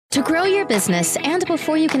To grow your business and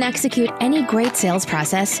before you can execute any great sales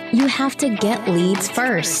process, you have to get leads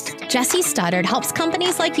first. Jesse Stoddard helps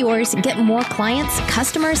companies like yours get more clients,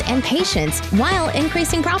 customers, and patients while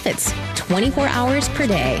increasing profits 24 hours per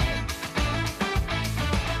day.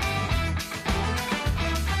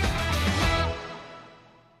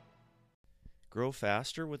 Grow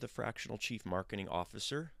faster with a Fractional Chief Marketing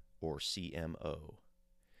Officer, or CMO.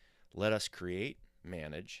 Let us create,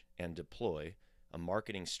 manage, and deploy a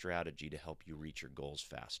marketing strategy to help you reach your goals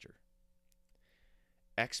faster.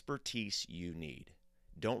 Expertise you need.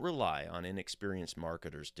 Don't rely on inexperienced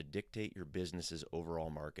marketers to dictate your business's overall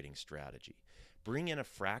marketing strategy. Bring in a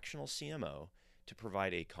fractional CMO to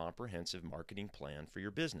provide a comprehensive marketing plan for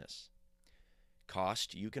your business.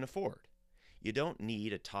 Cost you can afford. You don't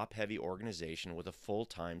need a top-heavy organization with a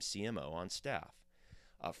full-time CMO on staff.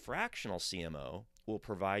 A fractional CMO will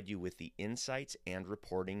provide you with the insights and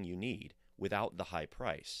reporting you need without the high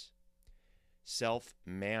price.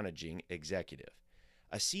 Self-managing executive.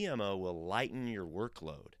 A CMO will lighten your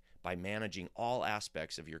workload by managing all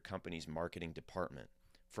aspects of your company's marketing department,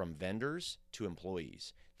 from vendors to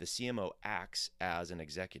employees. The CMO acts as an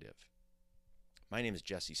executive. My name is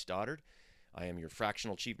Jesse Stoddard. I am your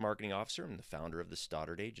Fractional Chief Marketing Officer and the founder of the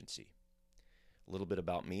Stoddard Agency. A little bit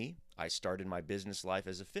about me. I started my business life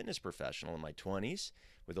as a fitness professional in my 20s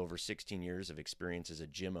with over 16 years of experience as a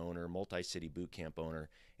gym owner, multi-city boot camp owner,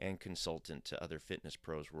 and consultant to other fitness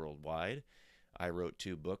pros worldwide. I wrote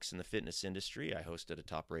 2 books in the fitness industry. I hosted a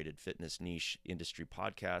top-rated fitness niche industry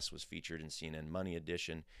podcast, was featured in CNN Money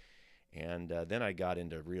Edition, and then I got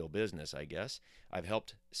into real business, I guess. I've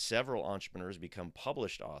helped several entrepreneurs become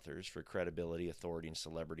published authors for credibility, authority, and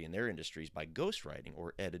celebrity in their industries by ghostwriting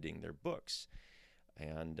or editing their books.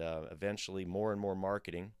 And eventually, more and more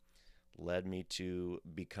marketing led me to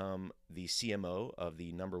become the CMO of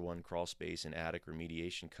the #1 crawl space and attic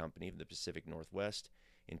remediation company of the Pacific Northwest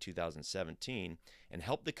in 2017, and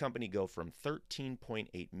helped the company go from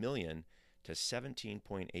 $13.8 million to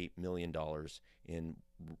 $17.8 million in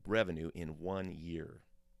revenue in 1 year.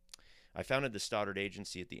 I founded the Stoddard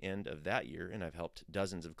Agency at the end of that year, and I've helped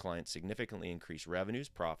dozens of clients significantly increase revenues,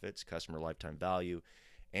 profits, customer lifetime value,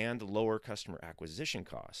 and lower customer acquisition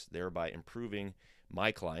costs, thereby improving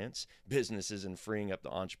my clients' businesses and freeing up the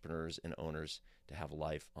entrepreneurs and owners to have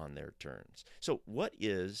life on their terms. So what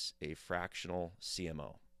is a fractional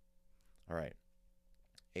CMO? All right.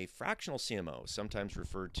 A fractional CMO, sometimes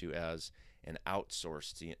referred to as an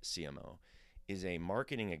outsourced CMO, is a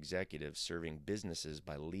marketing executive serving businesses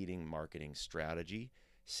by leading marketing strategy,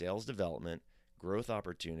 sales development, growth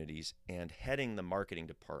opportunities, and heading the marketing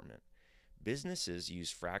department. Businesses use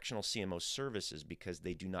fractional CMO services because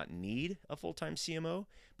they do not need a full-time CMO,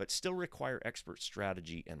 but still require expert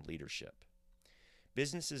strategy and leadership.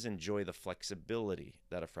 Businesses enjoy the flexibility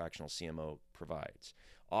that a fractional CMO provides.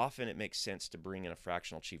 Often it makes sense to bring in a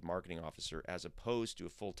fractional chief marketing officer as opposed to a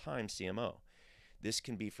full-time CMO. This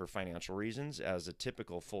can be for financial reasons, as a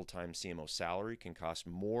typical full-time CMO salary can cost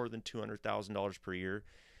more than $200,000 per year.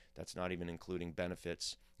 That's not even including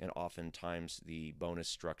benefits and oftentimes the bonus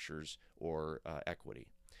structures or equity.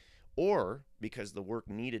 Or because the work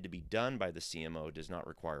needed to be done by the CMO does not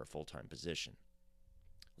require a full-time position.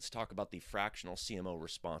 Let's talk about the fractional CMO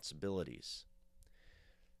responsibilities.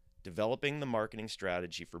 Developing the marketing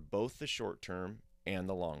strategy for both the short term and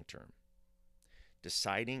the long term.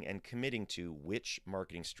 Deciding and committing to which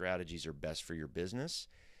marketing strategies are best for your business,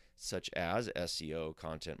 such as SEO,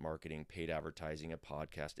 content marketing, paid advertising, a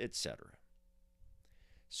podcast, etc.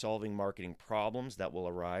 Solving marketing problems that will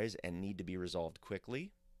arise and need to be resolved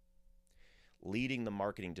quickly. Leading the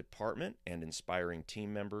marketing department and inspiring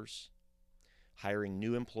team members. Hiring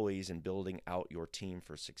new employees and building out your team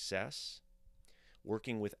for success.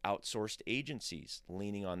 Working with outsourced agencies,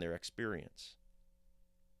 leaning on their experience.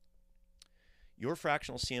 Your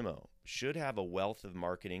fractional CMO should have a wealth of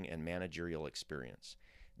marketing and managerial experience.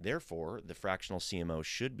 Therefore, the fractional CMO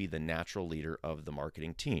should be the natural leader of the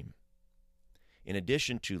marketing team. In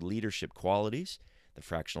addition to leadership qualities, the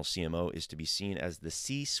fractional CMO is to be seen as the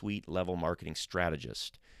C-suite level marketing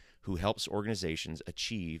strategist who helps organizations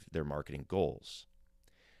achieve their marketing goals.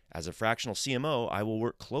 As a fractional CMO, I will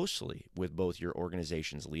work closely with both your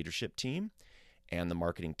organization's leadership team and the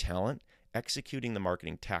marketing talent, executing the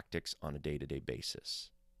marketing tactics on a day-to-day basis.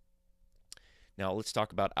 Now let's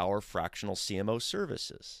talk about our fractional CMO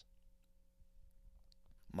services.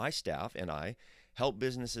 My staff and I help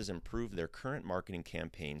businesses improve their current marketing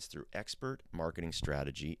campaigns through expert marketing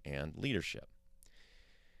strategy and leadership.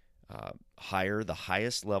 Hire the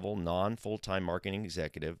highest level non-full-time marketing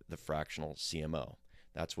executive, the fractional CMO.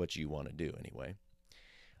 That's what you want to do anyway.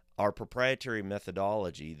 Our proprietary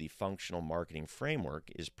methodology, the functional marketing framework,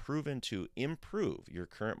 is proven to improve your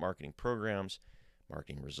current marketing programs,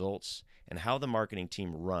 marketing results, and how the marketing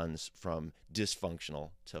team runs from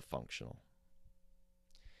dysfunctional to functional.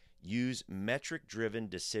 Use metric-driven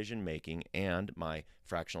decision-making and my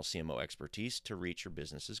fractional CMO expertise to reach your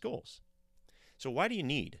business's goals. So why do you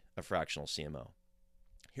need a fractional CMO?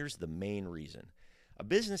 Here's the main reason. A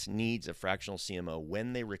business needs a fractional CMO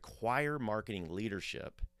when they require marketing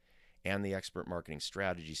leadership and the expert marketing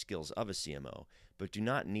strategy skills of a CMO, but do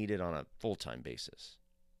not need it on a full-time basis.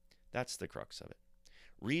 That's the crux of it.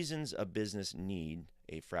 Reasons a business need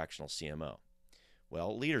a fractional CMO.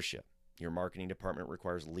 Well, leadership. Your marketing department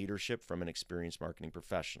requires leadership from an experienced marketing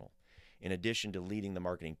professional. In addition to leading the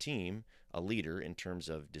marketing team, a leader in terms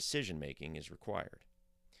of decision-making is required.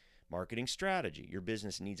 Marketing strategy. Your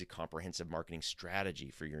business needs a comprehensive marketing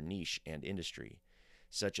strategy for your niche and industry,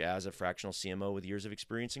 such as a fractional CMO with years of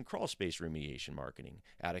experience in crawl space remediation marketing,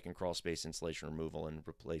 attic and crawl space insulation removal and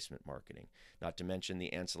replacement marketing, not to mention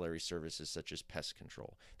the ancillary services such as pest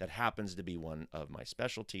control. That happens to be one of my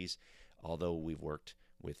specialties, although we've worked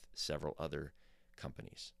with several other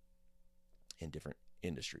companies in different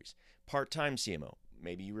industries. Part-time CMO.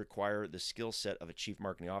 Maybe you require the skill set of a chief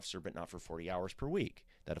marketing officer, but not for 40 hours per week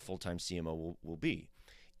that a full-time CMO will be.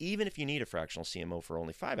 Even if you need a fractional CMO for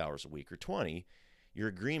only 5 hours a week or 20, your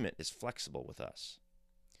agreement is flexible with us.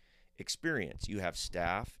 Experience. You have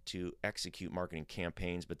staff to execute marketing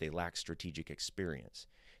campaigns, but they lack strategic experience.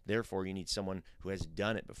 Therefore, you need someone who has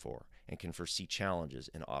done it before and can foresee challenges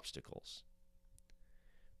and obstacles.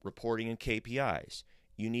 Reporting and KPIs.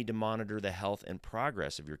 You need to monitor the health and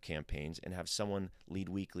progress of your campaigns and have someone lead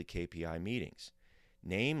weekly KPI meetings.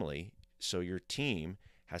 Namely, so your team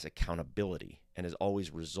has accountability and is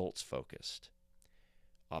always results focused.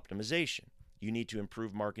 Optimization. You need to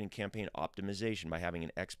improve marketing campaign optimization by having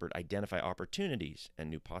an expert identify opportunities and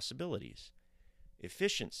new possibilities.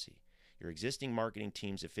 Efficiency. Your existing marketing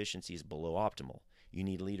team's efficiency is below optimal. You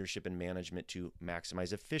need leadership and management to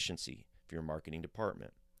maximize efficiency for your marketing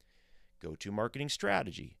department. Go-to marketing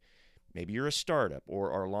strategy. Maybe you're a startup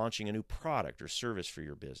or are launching a new product or service for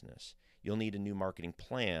your business. You'll need a new marketing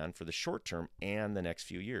plan for the short term and the next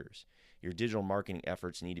few years. Your digital marketing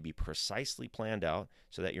efforts need to be precisely planned out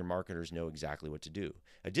so that your marketers know exactly what to do.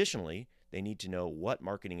 Additionally, they need to know what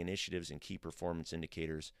marketing initiatives and key performance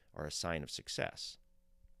indicators are a sign of success.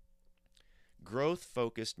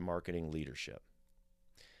 Growth-focused marketing leadership.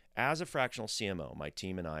 As a fractional CMO, my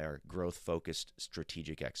team and I are growth-focused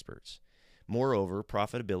strategic experts. Moreover,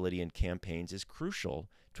 profitability in campaigns is crucial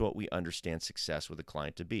to what we understand success with a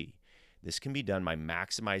client to be. This can be done by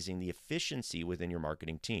maximizing the efficiency within your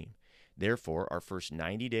marketing team. Therefore, our first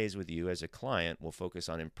 90 days with you as a client will focus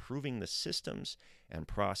on improving the systems and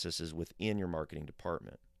processes within your marketing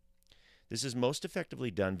department. This is most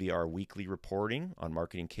effectively done via our weekly reporting on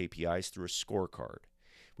marketing KPIs through a scorecard.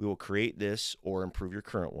 We will create this or improve your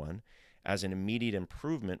current one as an immediate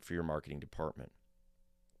improvement for your marketing department.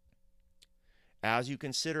 As you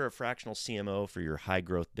consider a fractional CMO for your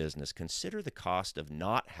high-growth business, consider the cost of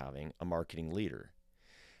not having a marketing leader.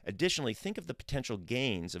 Additionally, think of the potential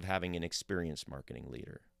gains of having an experienced marketing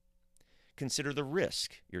leader. Consider the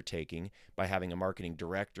risk you're taking by having a marketing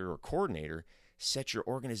director or coordinator set your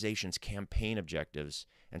organization's campaign objectives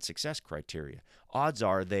and success criteria. Odds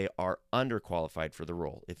are they are underqualified for the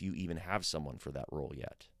role, if you even have someone for that role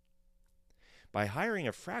yet. By hiring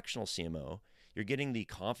a fractional CMO, you're getting the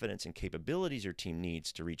confidence and capabilities your team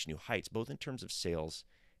needs to reach new heights, both in terms of sales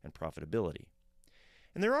and profitability.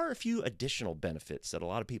 And there are a few additional benefits that a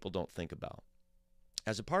lot of people don't think about.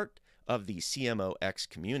 As a part of the CMOX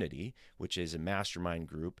community, which is a mastermind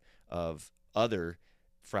group of other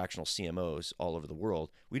fractional CMOs all over the world,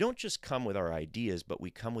 we don't just come with our ideas, but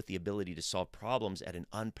we come with the ability to solve problems at an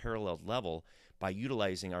unparalleled level by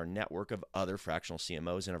utilizing our network of other fractional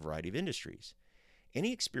CMOs in a variety of industries.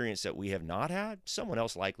 Any experience that we have not had, someone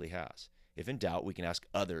else likely has. If in doubt, we can ask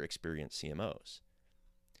other experienced CMOs.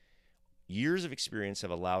 Years of experience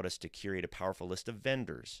have allowed us to curate a powerful list of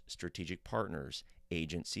vendors, strategic partners,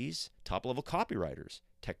 agencies, top-level copywriters,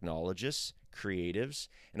 technologists, creatives,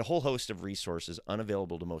 and a whole host of resources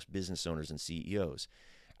unavailable to most business owners and CEOs.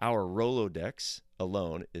 Our Rolodex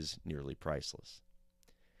alone is nearly priceless.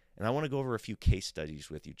 And I want to go over a few case studies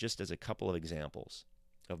with you, just as a couple of examples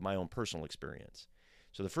of my own personal experience.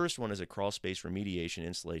 So the first one is a crawl space remediation,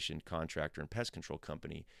 installation contractor, and pest control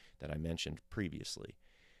company that I mentioned previously.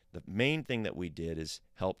 The main thing that we did is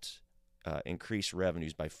helped increase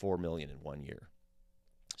revenues by $4 million in 1 year.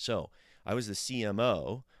 So I was the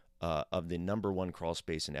CMO of the #1 crawl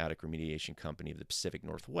space and attic remediation company of the Pacific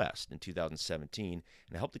Northwest in 2017,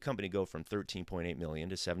 and I helped the company go from $13.8 million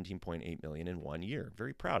to $17.8 million in 1 year.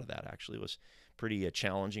 Very proud of that, actually. It was pretty a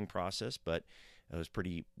challenging process, but it was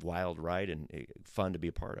pretty wild ride and fun to be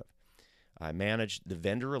a part of. I managed the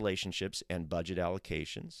vendor relationships and budget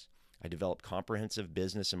allocations. I developed comprehensive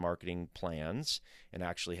business and marketing plans and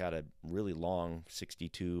actually had a really long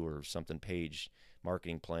 62 or something page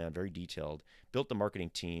marketing plan, very detailed, built the marketing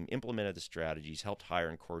team, implemented the strategies, helped hire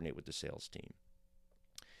and coordinate with the sales team.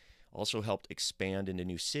 Also helped expand into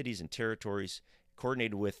new cities and territories,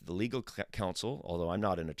 coordinated with the legal counsel, although I'm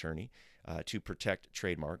not an attorney, to protect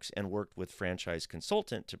trademarks, and worked with franchise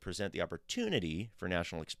consultant to present the opportunity for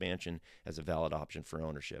national expansion as a valid option for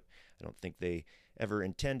ownership. I don't think they ever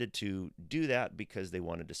intended to do that because they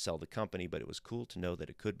wanted to sell the company, but it was cool to know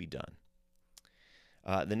that it could be done.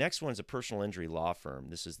 The next one is a personal injury law firm.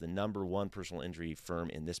 This is the #1 personal injury firm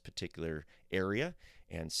in this particular area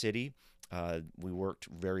and city. We worked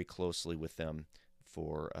very closely with them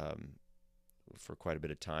for quite a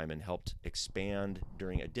bit of time and helped expand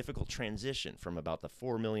during a difficult transition from about the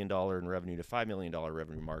 $4 million in revenue to $5 million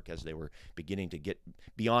revenue mark as they were beginning to get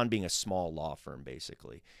beyond being a small law firm,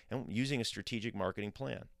 basically, and using a strategic marketing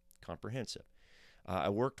plan, comprehensive. I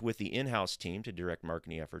worked with the in-house team to direct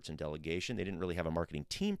marketing efforts and delegation. They didn't really have a marketing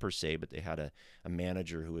team per se, but they had a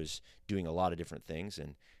manager who was doing a lot of different things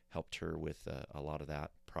and helped her with a lot of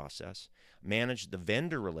that process. Managed the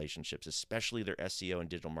vendor relationships, especially their SEO and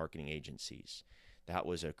digital marketing agencies. That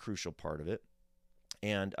was a crucial part of it.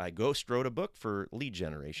 And I ghost wrote a book for lead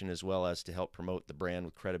generation, as well as to help promote the brand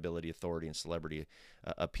with credibility, authority, and celebrity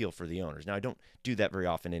appeal for the owners. Now, I don't do that very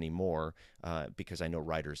often anymore because I know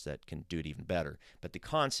writers that can do it even better. But the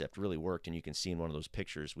concept really worked, and you can see in one of those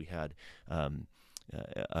pictures we had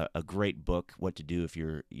a great book, What to Do If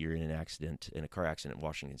You're in a car accident in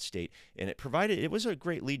Washington State. And it was a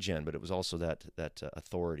great lead gen, but it was also that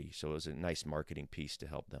authority. So it was a nice marketing piece to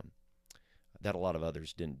help them that a lot of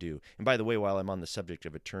others didn't do. And by the way, while I'm on the subject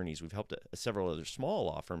of attorneys, we've helped several other small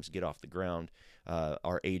law firms get off the ground.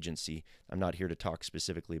 Our agency, I'm not here to talk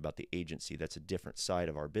specifically about the agency. That's a different side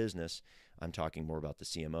of our business. I'm talking more about the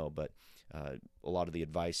CMO, but a lot of the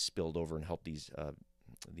advice spilled over and helped these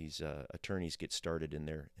attorneys get started in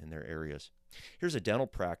their areas. Here's a dental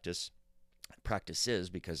practices,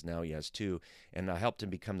 because now he has two, and I helped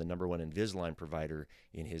him become the #1 Invisalign provider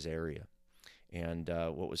in his area. And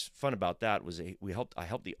what was fun about that was I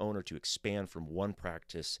helped the owner to expand from 1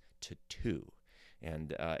 practice to 2,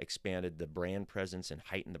 and expanded the brand presence and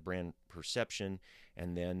heightened the brand perception.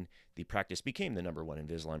 And then the practice became the #1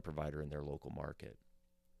 Invisalign provider in their local market.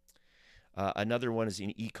 Another one is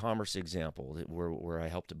an e-commerce example where I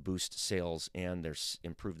helped to boost sales and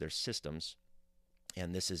improve their systems.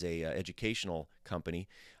 And this is a educational company.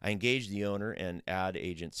 I engaged the owner and ad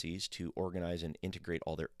agencies to organize and integrate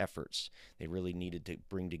all their efforts. They really needed to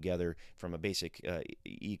bring together from a basic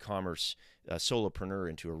e-commerce solopreneur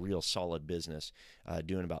into a real solid business,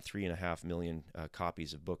 doing about 3.5 million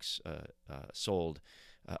copies of books sold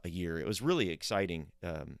a year. It was really exciting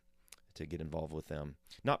to get involved with them.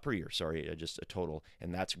 Not per year, sorry, just a total,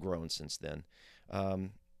 and that's grown since then.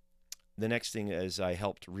 The next thing is I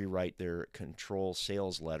helped rewrite their control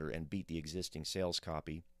sales letter and beat the existing sales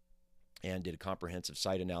copy, and did a comprehensive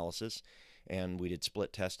site analysis, and we did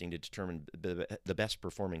split testing to determine the best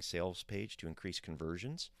performing sales page to increase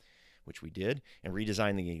conversions, which we did, and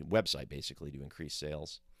redesigned the website basically to increase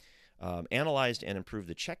sales. Analyzed and improved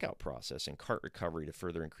the checkout process and cart recovery to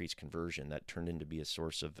further increase conversion. That turned into be a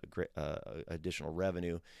source of additional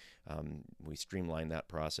revenue. We streamlined that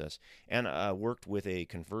process, and worked with a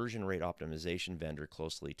conversion rate optimization vendor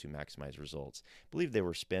closely to maximize results. I believe they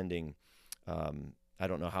were spending, I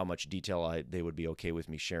don't know how much detail they would be okay with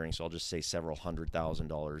me sharing, so I'll just say several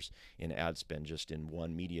 $100,000 in ad spend just in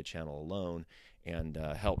one media channel alone, and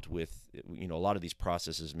helped with, a lot of these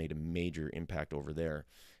processes made a major impact over there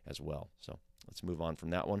as well. So let's move on from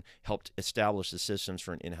that one. Helped establish the systems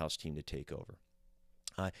for an in-house team to take over.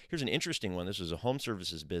 Here's an interesting one. This was a home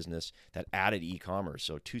services business that added e-commerce,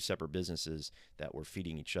 so 2 separate businesses that were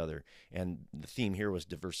feeding each other. And the theme here was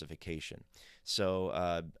diversification.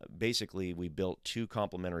 So basically, we built 2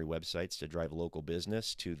 complementary websites to drive local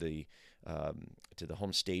business to the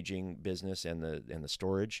home staging business and the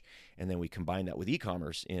storage, and then we combined that with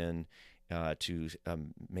e-commerce to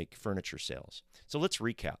make furniture sales. So let's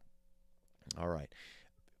recap. All right.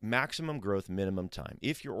 Maximum growth, minimum time.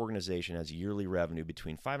 If your organization has yearly revenue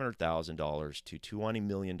between $500,000 to $20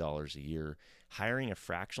 million a year, hiring a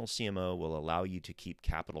fractional CMO will allow you to keep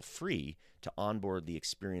capital free to onboard the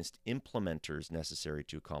experienced implementers necessary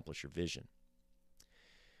to accomplish your vision.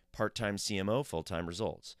 Part-time CMO, full-time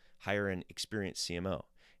results. Hire an experienced CMO.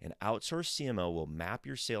 An outsourced CMO will map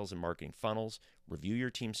your sales and marketing funnels, review your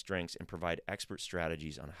team's strengths, and provide expert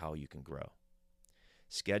strategies on how you can grow.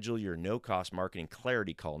 Schedule your no-cost marketing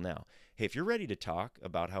clarity call now. Hey, if you're ready to talk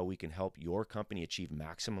about how we can help your company achieve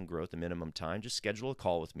maximum growth in minimum time, just schedule a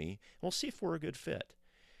call with me, and we'll see if we're a good fit.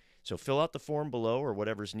 So fill out the form below or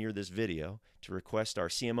whatever's near this video to request our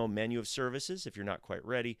CMO menu of services if you're not quite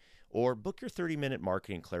ready, or book your 30-minute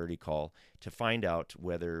marketing clarity call to find out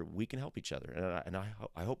whether we can help each other. And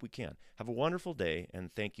I hope we can. Have a wonderful day,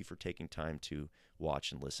 and thank you for taking time to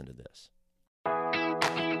watch and listen to this.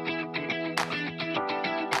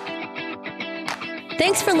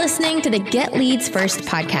 Thanks for listening to the Get Leads First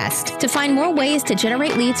podcast. To find more ways to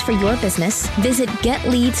generate leads for your business, visit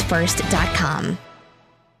getleadsfirst.com.